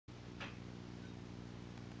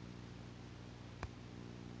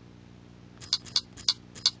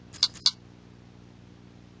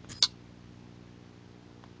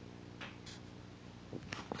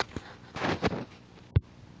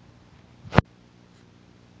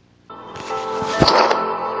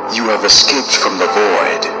You have escaped from the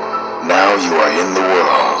void. Now you are in the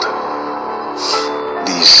world.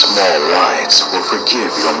 These small lights will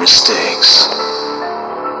forgive your mistakes.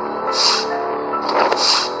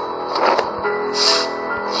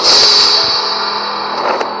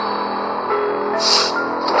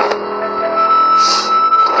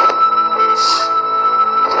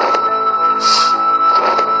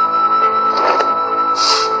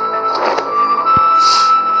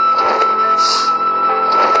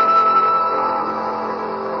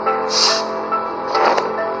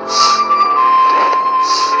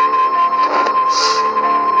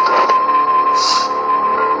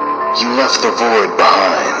 You left the void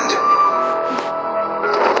behind.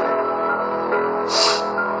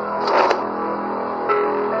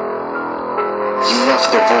 You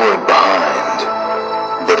left the void behind,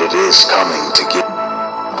 but it is coming to get.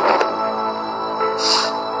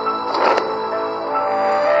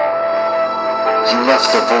 You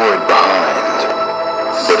left the void behind,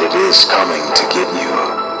 but it is coming to get you.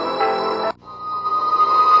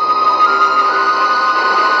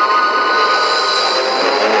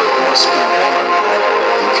 Must be one.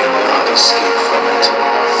 You cannot escape from it.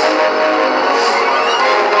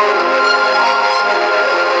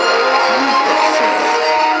 Leap of faith.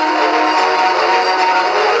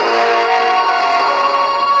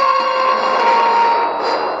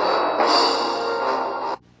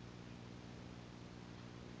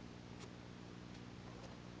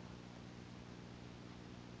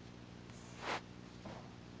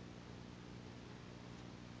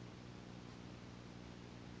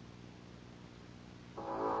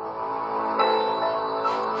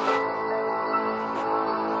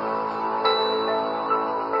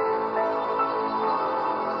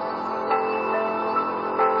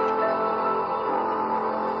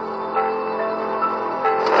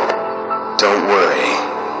 Don't worry,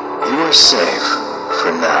 you are safe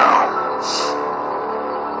for now.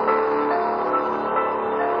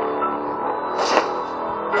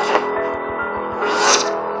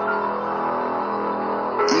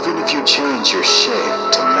 Even if you change your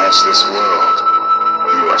shape to match this world,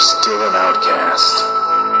 you are still an outcast.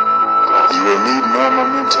 You will need more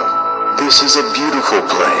momentum. This is a beautiful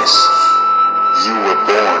place. You were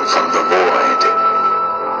born from the void.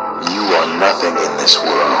 You are nothing in this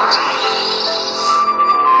world.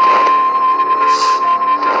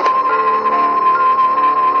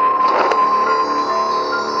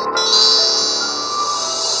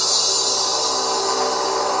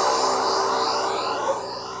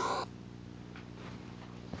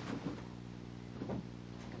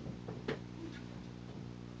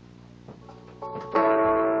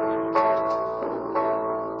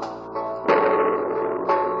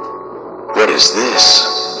 What is this?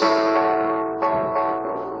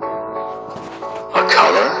 A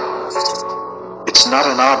color? It's not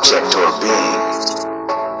an object or being.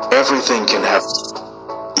 Everything can have,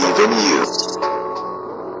 even you.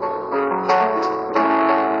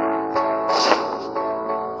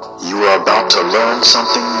 You are about to learn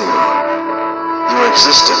something new. Your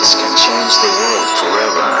existence can change the world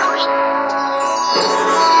forever.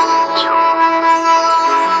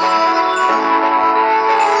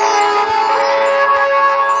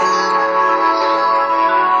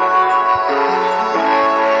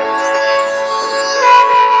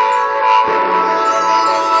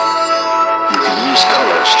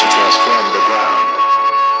 Colors to transform the ground.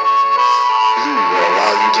 Blue will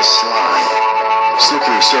allow you to slide.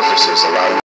 Slippery surfaces allow you